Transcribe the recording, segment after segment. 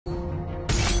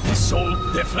soul,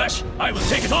 their flesh, I will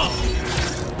take it all!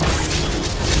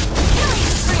 Killing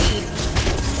spree!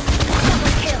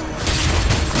 Double kill!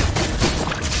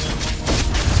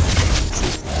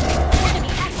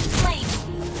 Enemy has been slain!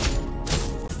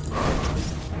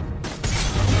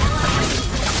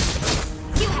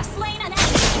 You have slain an enemy!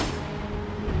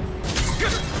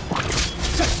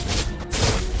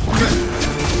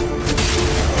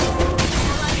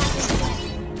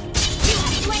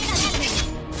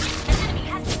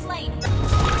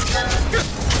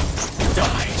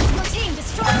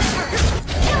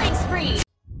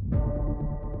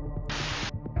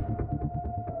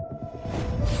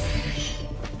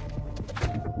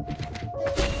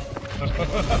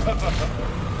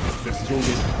 The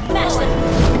strongest. Smash them!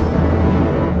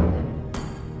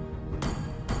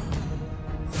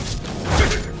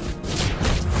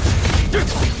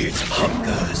 It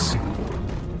hungers.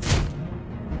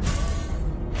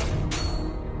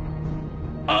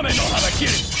 Ame no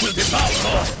Harakiri will devour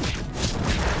all.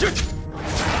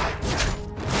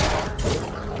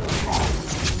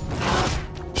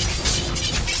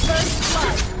 First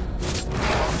blood!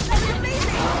 That's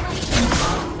amazing!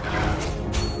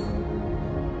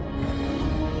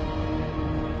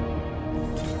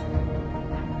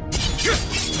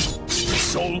 Their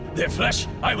soul, their flesh,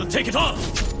 I will take it all!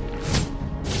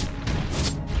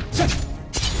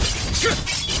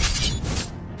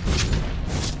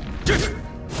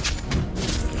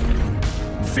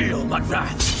 Feel my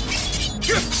wrath!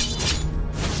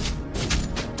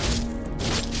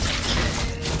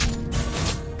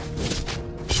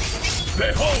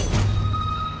 Behold!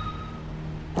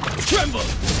 Tremble!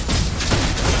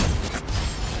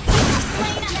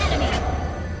 Slain an enemy!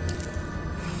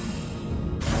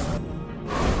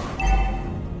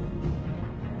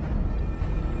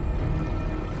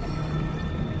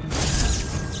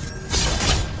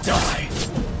 Die!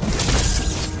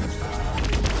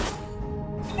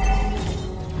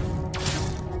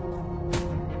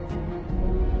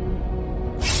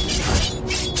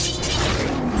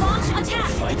 Launch attack!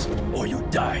 Fight or you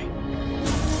die.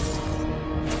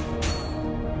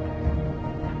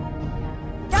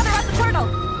 Gather up the turtle!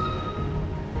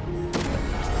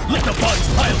 Let the bodies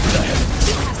pile to the head.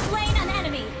 You have slain an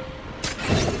enemy!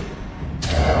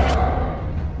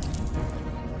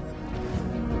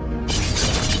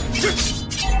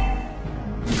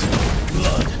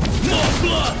 Blood! More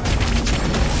blood!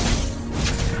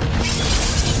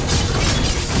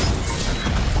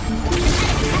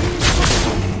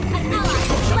 An ally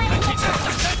has slain the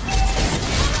turtle!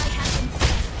 Ally has been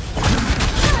slain.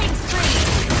 Killing spree!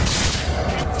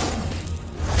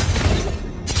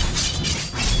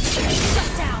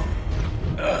 Shut down!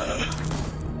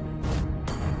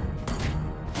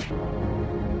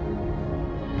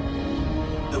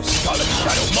 Those scarlet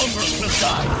shadow mongrels will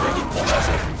die begging for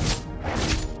mercy.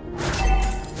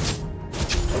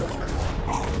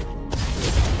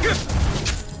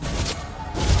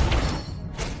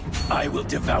 I will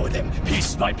devour them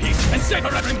piece by piece and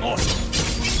savor every morsel.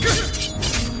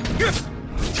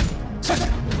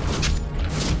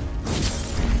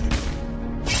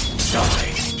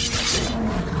 Die.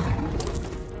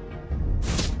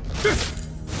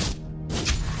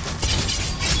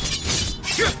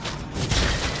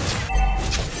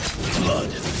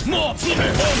 Blood. More blood.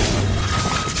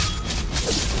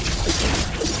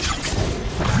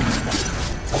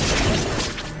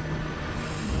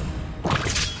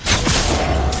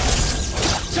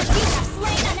 You have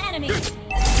slain an enemy!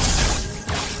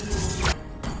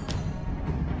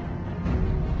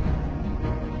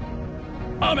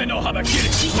 Ame no Harakiri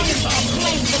will devour all.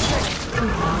 Slain the turtle!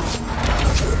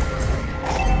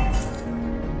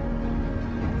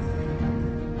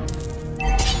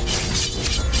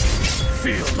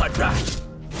 Feel my wrath.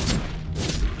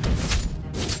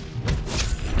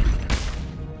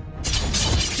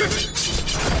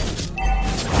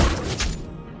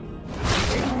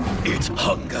 It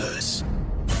hungers.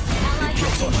 Ally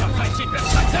has been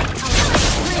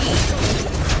slain.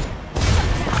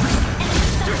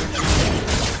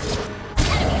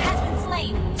 Enemy has been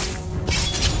slain.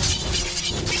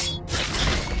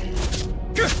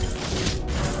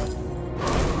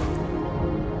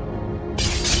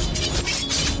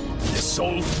 Their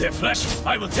soul, their flesh,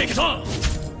 I will take it all!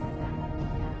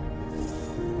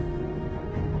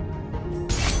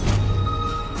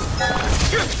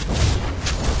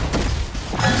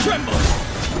 Tremble!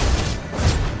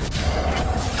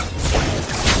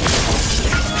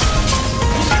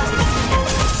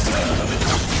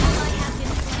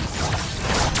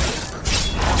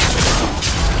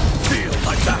 Feel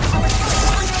my back!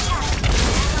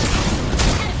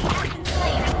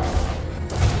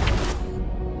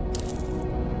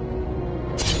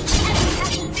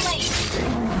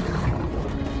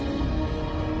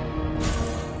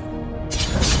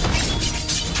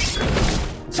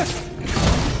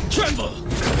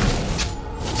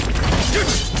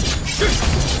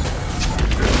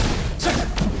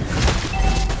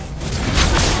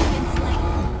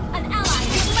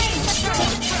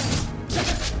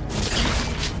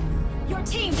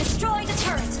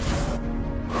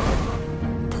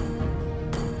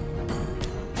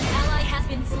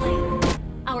 slain.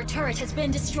 Our turret has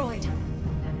been destroyed.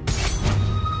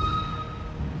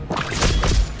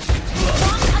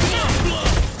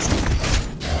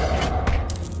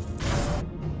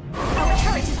 Our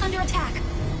turret is under attack.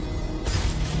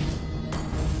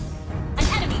 An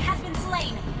enemy has been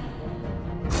slain.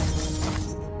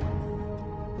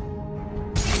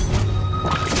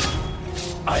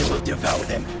 I will devour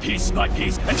them piece by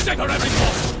piece and sever every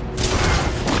bone.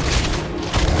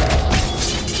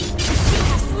 You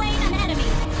have slain an enemy.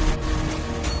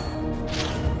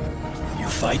 You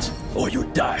fight or you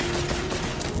die.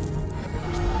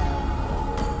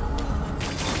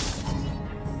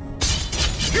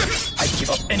 I'd give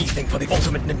up anything for the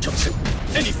ultimate ninjutsu.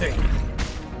 Anything.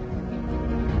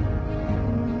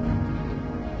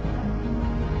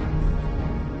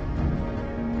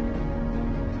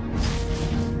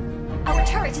 Our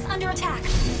turret is under attack.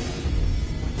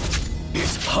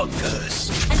 It hungers.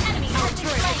 An enemy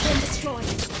turret has been destroyed.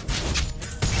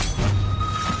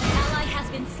 An ally has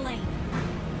been slain.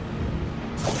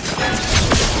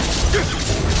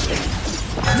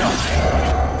 Die.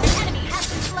 An enemy has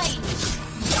been slain.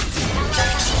 An ally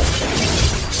has been slain.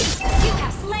 You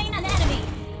have slain an enemy.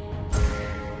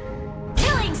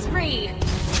 Killing spree.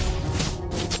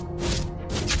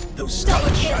 Those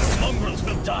scourge mongrels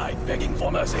will die begging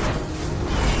for mercy.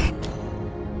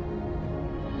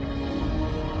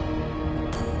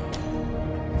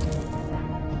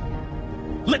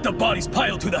 Let the bodies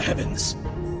pile to the heavens.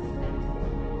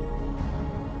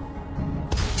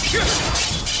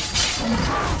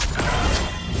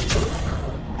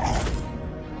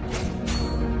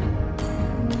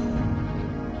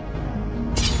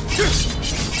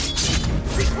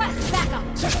 Request backup.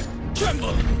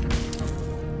 Tremble!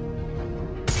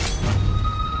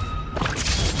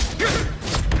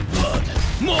 Blood!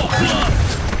 More blood!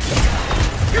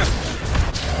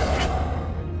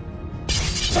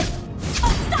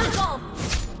 Unstoppable.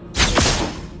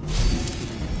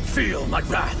 Feel my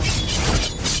wrath!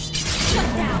 Shut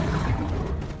down.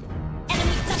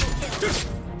 Enemy double kill.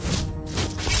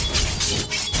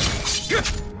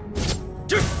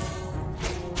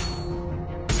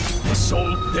 Their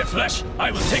soul, their flesh,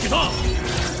 I will take it all!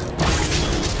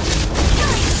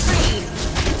 Killing spree.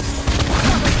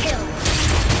 Double kill.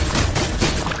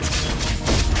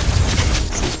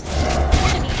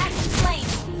 Enemy has been slain.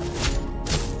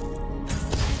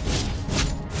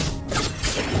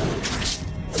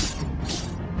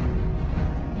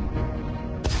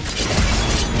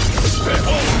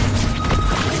 Behold!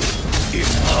 It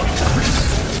hungers!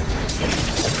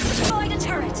 Destroyed a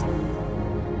turret.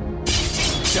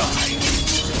 Die!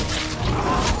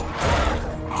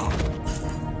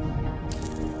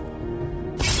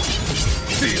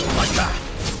 Feel my wrath!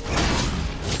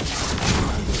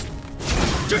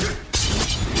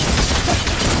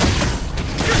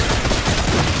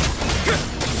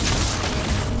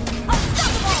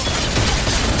 Unstoppable.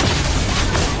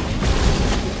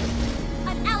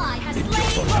 An ally has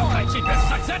slain Lord.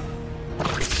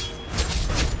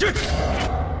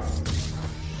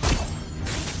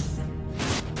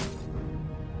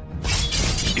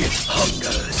 It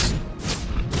hungers!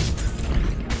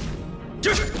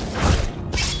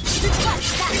 Request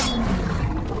backup.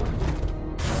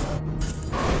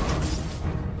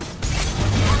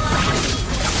 Ally has been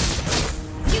slain.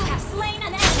 You have slain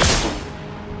an enemy.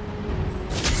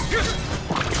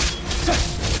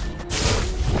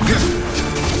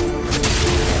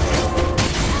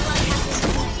 Ally has been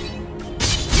slain.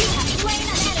 You have slain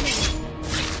an enemy.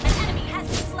 An enemy has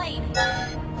been slain.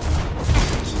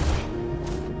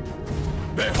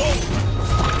 Behold!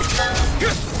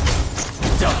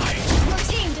 Die! Your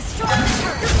team destroyed the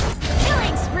turret.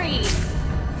 Killing spree.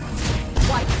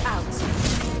 Wipe out.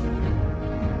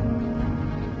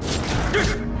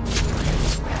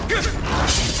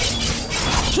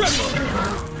 Tremble!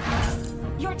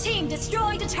 Your team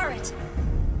destroyed a turret.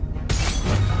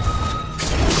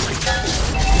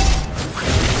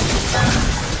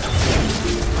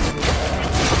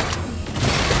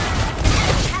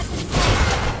 Enemy has been slain.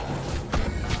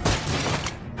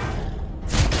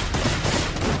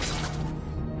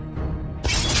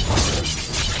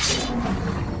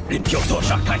 临九座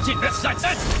上开进的闪身！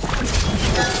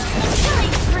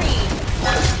 Killing spree.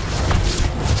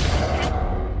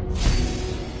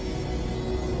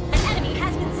 An enemy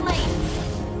has been slain.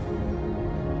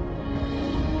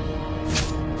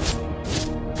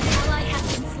 An ally has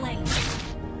been slain.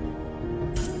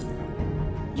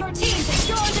 Your team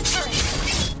destroyed the turret.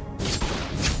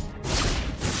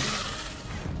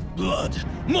 Blood!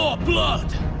 More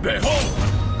blood! Behold!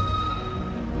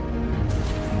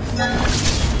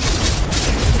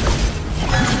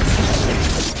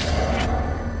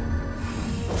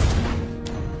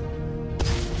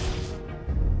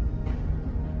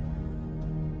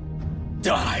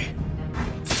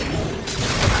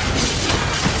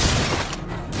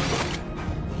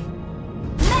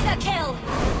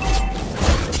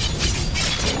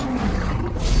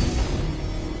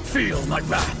 Feel my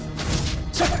wrath.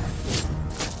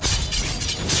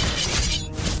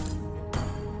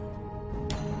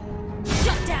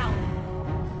 Shut down.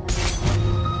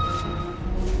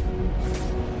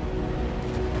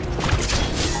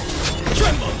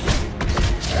 Tremble.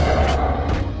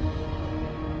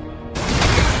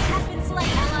 Has been slain.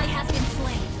 Ally has been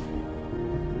slain.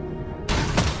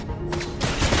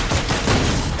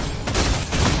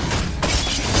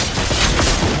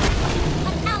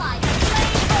 An ally has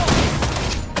slain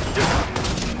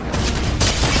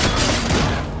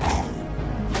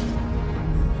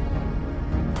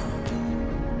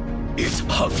It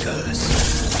hungers.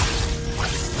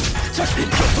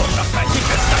 Enjoy.